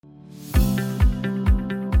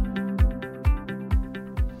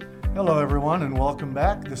Hello everyone and welcome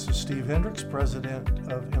back. This is Steve Hendrix, President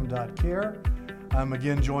of m.Care. I'm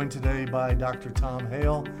again joined today by Dr. Tom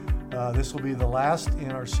Hale. This will be the last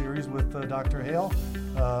in our series with Dr. Hale.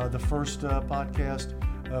 The first podcast,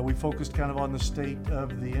 we focused kind of on the state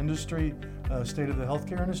of the industry, state of the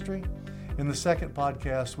healthcare industry. In the second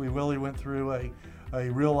podcast, we really went through a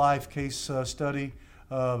real-life case study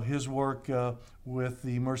of his work with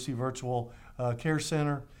the Mercy Virtual Care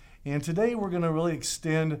Center. And today we're going to really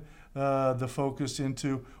extend the focus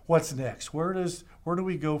into what's next. Where do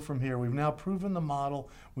we go from here? We've now proven the model.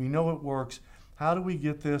 We know it works. How do we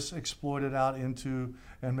get this exploited out into,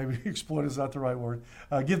 and maybe exploit is not the right word,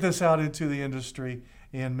 get this out into the industry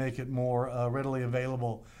and make it more readily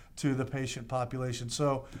available to the patient population.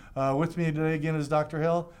 So with me today again is Dr.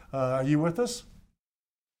 Hale. Are you with us?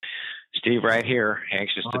 Steve, right here,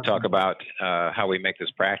 anxious to talk about how we make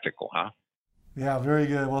this practical, huh? Yeah, very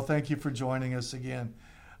good. Well, thank you for joining us again.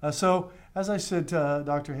 So, as I said to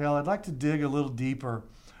Dr. Hale, I'd like to dig a little deeper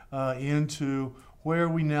into where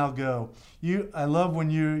we now go. I love when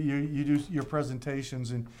you do your presentations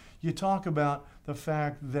and you talk about the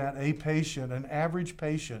fact that a patient, an average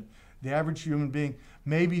patient, the average human being,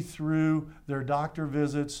 maybe through their doctor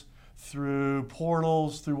visits, through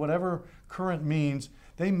portals, through whatever current means,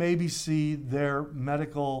 they maybe see their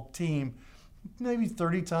medical team maybe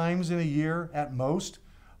 30 times in a year at most.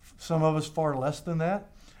 Some of us far less than that.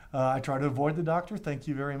 I try to avoid the doctor, thank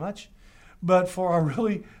you very much. But for our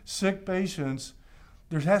really sick patients,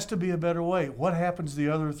 there has to be a better way. What happens the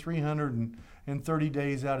other 330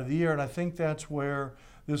 days out of the year? And I think that's where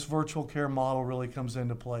this virtual care model really comes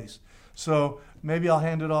into place. So maybe I'll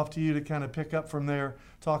hand it off to you to kind of pick up from there,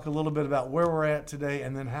 talk a little bit about where we're at today,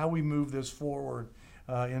 and then how we move this forward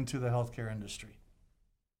into the healthcare industry.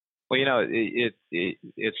 Well, you know, it's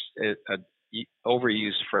a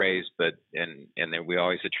overused phrase, but and then we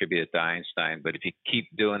always attribute it to Einstein. But if you keep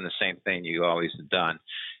doing the same thing you always have done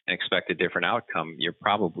and expect a different outcome, you're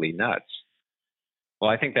probably nuts. Well,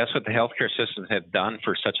 I think that's what the healthcare systems have done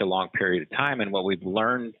for such a long period of time, and what we've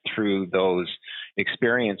learned through those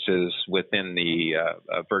experiences within the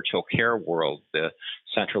virtual care world, the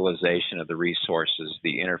centralization of the resources,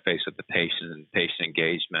 the interface with the patient and patient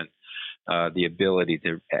engagement, the ability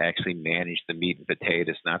to actually manage the meat and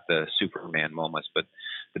potatoes, not the Superman moments, but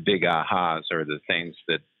the big ahas or the things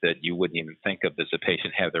that you wouldn't even think of. Does the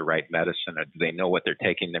patient have the right medicine? Or do they know what they're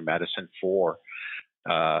taking their medicine for?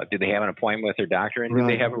 Do they have an appointment with their doctor? And do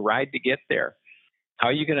they have a ride to get there? How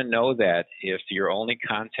are you going to know that if your only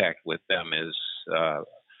contact with them is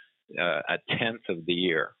a tenth of the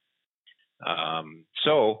year?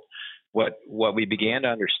 So what we began to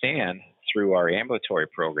understand through our ambulatory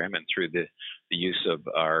program and through the use of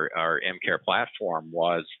our m.Care platform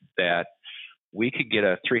was that we could get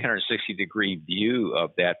a 360-degree view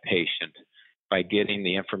of that patient by getting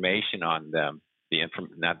the information on them,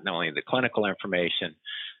 not only the clinical information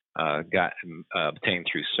obtained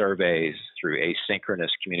through surveys, through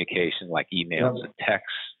asynchronous communication like emails and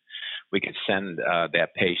texts. We could send that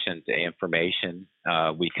patient information.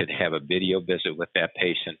 We could have a video visit with that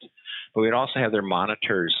patient. But we'd also have their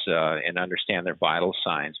monitors and understand their vital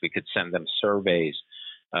signs. We could send them surveys,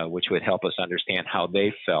 which would help us understand how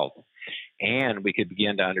they felt. And we could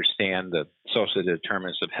begin to understand the social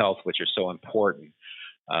determinants of health, which are so important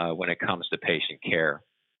when it comes to patient care.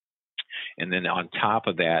 And then on top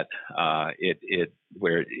of that,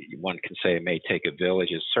 where one can say it may take a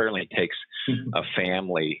village, it certainly takes a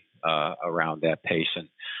family around that patient,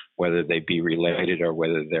 whether they be related or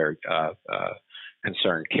whether they're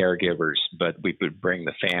concerned caregivers. But we would bring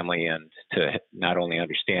the family in to not only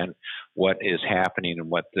understand what is happening and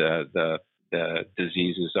what the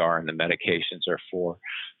diseases are and the medications are for,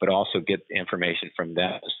 but also get information from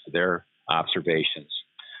them, their observations.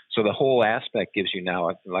 So the whole aspect gives you now,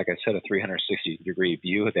 like I said, a 360-degree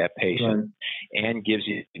view of that patient and gives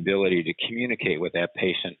you the ability to communicate with that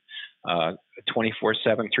patient 24/7,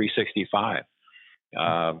 365.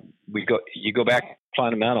 You go back to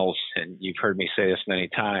fundamentals, and you've heard me say this many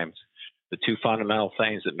times. The two fundamental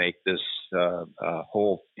things that make this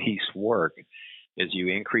whole piece work is you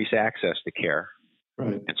increase access to care,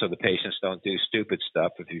 and so the patients don't do stupid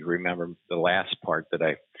stuff. If you remember the last part that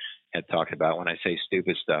I had talked about, when I say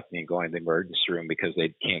stupid stuff, I mean going to the emergency room because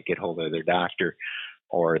they can't get hold of their doctor,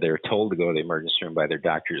 or they're told to go to the emergency room by their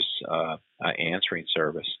doctor's answering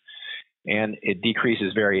service. And it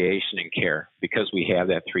decreases variation in care because we have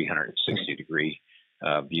that 360-degree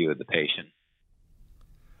view of the patient.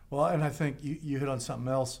 Well, and I think you hit on something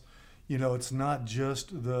else. You know, it's not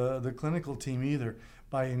just the clinical team either.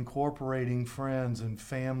 By incorporating friends and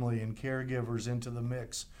family and caregivers into the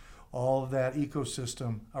mix, all of that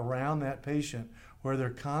ecosystem around that patient, where they're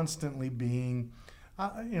constantly being,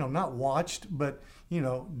 not watched, but,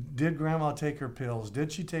 did grandma take her pills?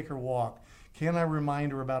 Did she take her walk? Can I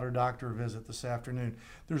remind her about her doctor visit this afternoon?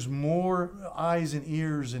 There's more eyes and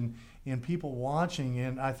ears and people watching,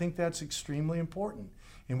 and I think that's extremely important.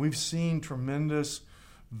 And we've seen tremendous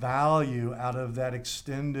value out of that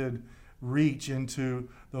extended reach into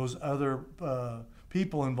those other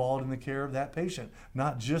people involved in the care of that patient,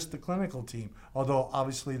 not just the clinical team, although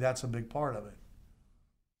obviously that's a big part of it.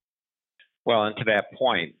 Well, and to that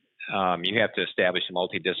point, you have to establish a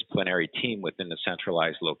multidisciplinary team within the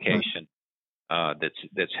centralized location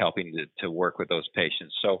that's helping to work with those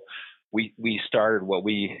patients. So we started what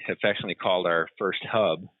we affectionately called our first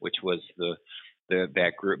hub, which was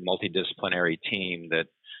that group multidisciplinary team that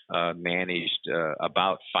managed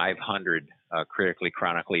about 500 critically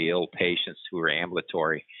chronically ill patients who were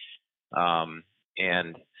ambulatory.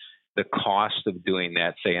 And the cost of doing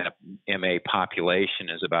that, say, in a MA population,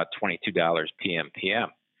 is about $22 PMPM.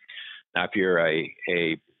 Now, if you're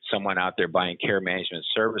someone out there buying care management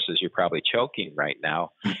services, you're probably choking right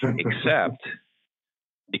now, except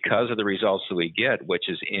because of the results that we get, which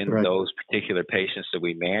is in Right. those particular patients that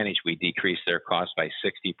we manage, we decrease their cost by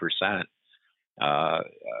 60%.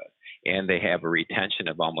 And they have a retention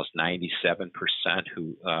of almost 97%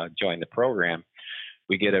 who join the program.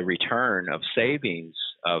 We get a return of savings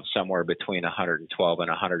of somewhere between $112 and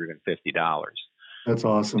 $150. That's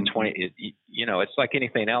awesome. It's like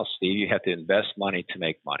anything else, Steve. You have to invest money to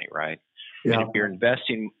make money, right? Yeah. And if you're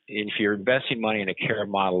investing money in a care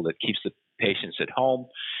model that keeps the patients at home,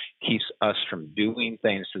 keeps us from doing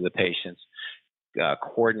things to the patients,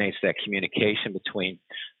 coordinates that communication between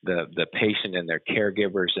the patient and their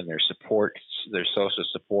caregivers and their social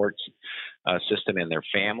support system and their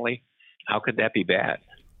family, how could that be bad?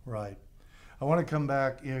 Right. I want to come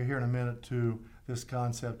back here in a minute to this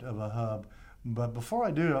concept of a hub. But before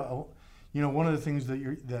I do, one of the things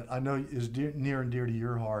that I know is near and dear to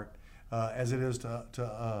your heart, as it is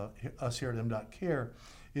to us here at m.Care,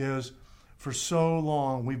 is for so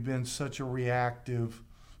long we've been such a reactive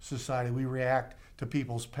society. We react to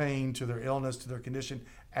people's pain, to their illness, to their condition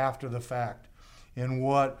after the fact. And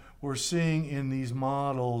what we're seeing in these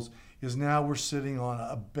models is now we're sitting on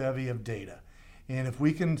a bevy of data. And if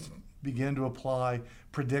we can begin to apply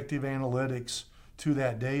predictive analytics to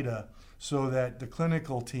that data, so that the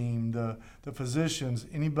clinical team, the physicians,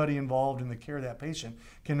 anybody involved in the care of that patient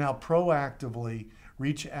can now proactively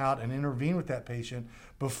reach out and intervene with that patient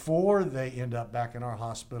before they end up back in our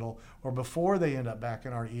hospital or before they end up back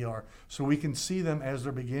in our ER. So we can see them as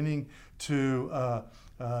they're beginning to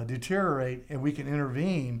deteriorate, and we can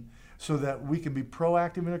intervene so that we can be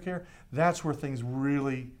proactive in their care. That's where things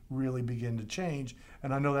really, really begin to change.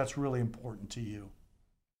 And I know that's really important to you.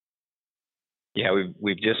 Yeah,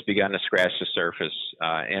 we've just begun to scratch the surface,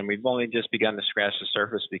 and we've only just begun to scratch the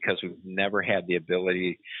surface because we've never had the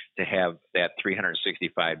ability to have that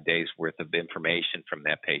 365 days worth of information from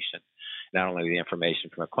that patient. Not only the information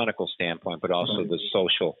from a clinical standpoint, but also the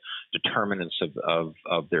social determinants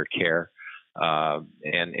of their care,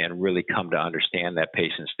 and really come to understand that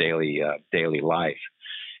patient's daily life.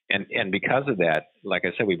 And because of that, like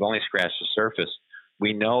I said, we've only scratched the surface.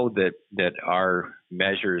 We know that our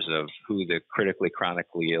measures of who the critically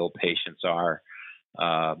chronically ill patients are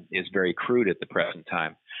is very crude at the present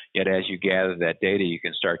time. Yet as you gather that data, you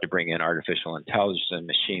can start to bring in artificial intelligence and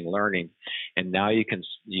machine learning, and now you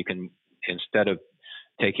can instead of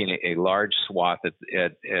taking a large swath at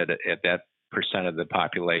that percent of the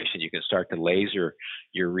population, you can start to laser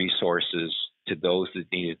your resources to those that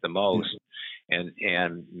need it the most,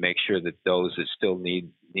 and make sure that those that still need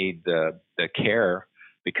the care,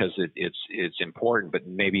 because it's important, but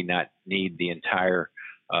maybe not need the entire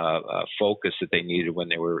focus that they needed when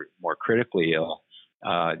they were more critically ill.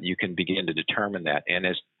 You can begin to determine that. And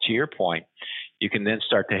as to your point, you can then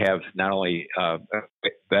start to have not only a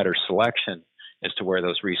better selection as to where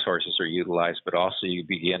those resources are utilized, but also you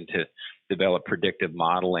begin to develop predictive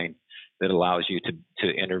modeling that allows you to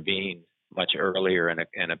intervene much earlier in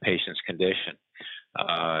a patient's condition.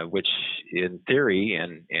 Which in theory,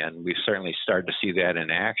 and we've certainly started to see that in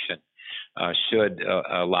action, should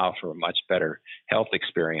allow for a much better health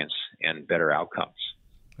experience and better outcomes.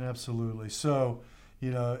 Absolutely. So,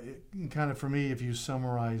 kind of for me, if you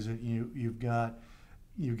summarize it, you've got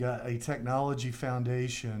a technology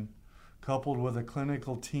foundation coupled with a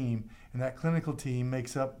clinical team, and that clinical team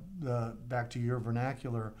makes up, back to your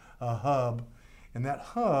vernacular, a hub, and that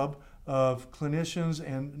hub of clinicians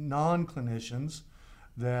and non-clinicians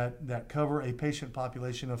that cover a patient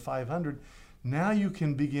population of 500 Now you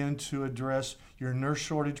can begin to address your nurse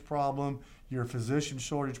shortage problem, your physician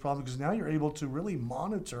shortage problem, because now you're able to really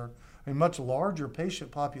monitor a much larger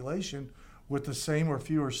patient population with the same or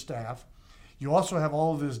fewer staff. You also have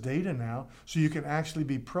all of this data now, so you can actually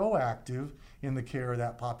be proactive in the care of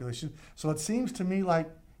that population. So it seems to me like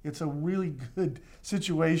it's a really good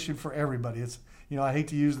situation for everybody. It's, I hate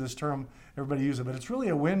to use this term, everybody uses it, but it's really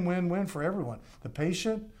a win-win-win for everyone. The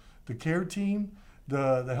patient, the care team,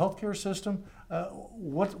 the healthcare system.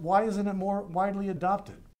 Why isn't it more widely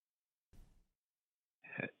adopted?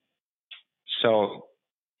 So,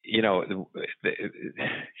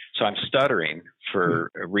 so I'm stuttering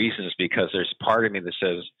for reasons because there's part of me that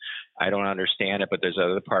says I don't understand it, but there's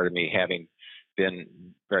another part of me, having been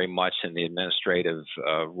very much in the administrative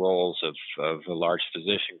roles of a large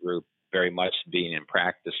physician group, very much being in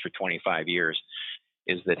practice for 25 years,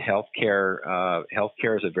 is that healthcare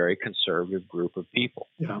is a very conservative group of people,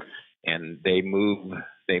 and they move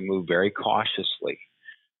very cautiously.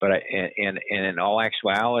 But in all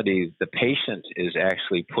actuality, the patient is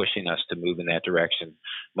actually pushing us to move in that direction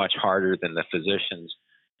much harder than the physicians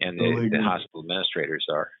and the hospital administrators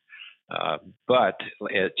are. But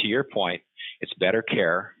to your point, it's better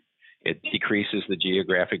care. It decreases the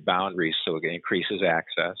geographic boundaries, so it increases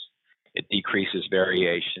access. It decreases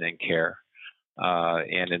variation in care,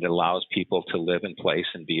 and it allows people to live in place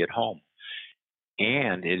and be at home.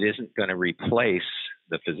 And it isn't going to replace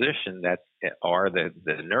the physician or the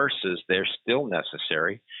nurses. They're still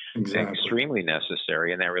necessary, extremely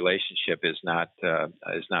necessary, and that relationship is not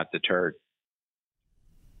deterred.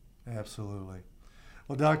 Absolutely.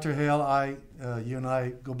 Well, Dr. Hale, you and I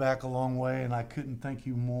go back a long way, and I couldn't thank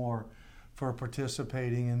you more for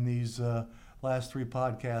participating in these last 3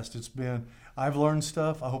 podcasts. I've learned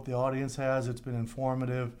stuff. I hope the audience has. It's been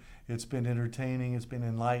informative. It's been entertaining. It's been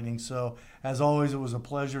enlightening. So, as always, it was a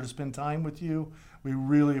pleasure to spend time with you. We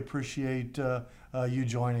really appreciate you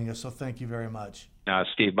joining us. So, thank you very much.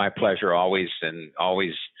 Steve, my pleasure always, and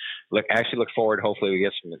always look forward. Hopefully, we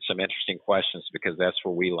get some interesting questions, because that's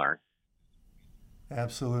where we learn.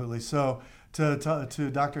 Absolutely. So, to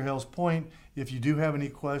Dr. Hale's point, if you do have any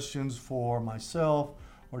questions for myself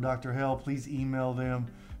or Dr. Hale, please email them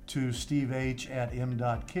to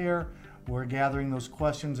steveh@m.care. We're gathering those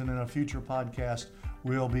questions, and in a future podcast,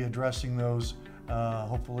 we'll be addressing those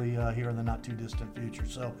hopefully here in the not too distant future.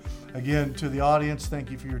 So again, to the audience, thank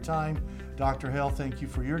you for your time. Dr. Hale, thank you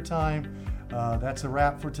for your time. That's a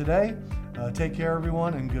wrap for today. Take care,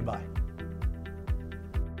 everyone, and goodbye.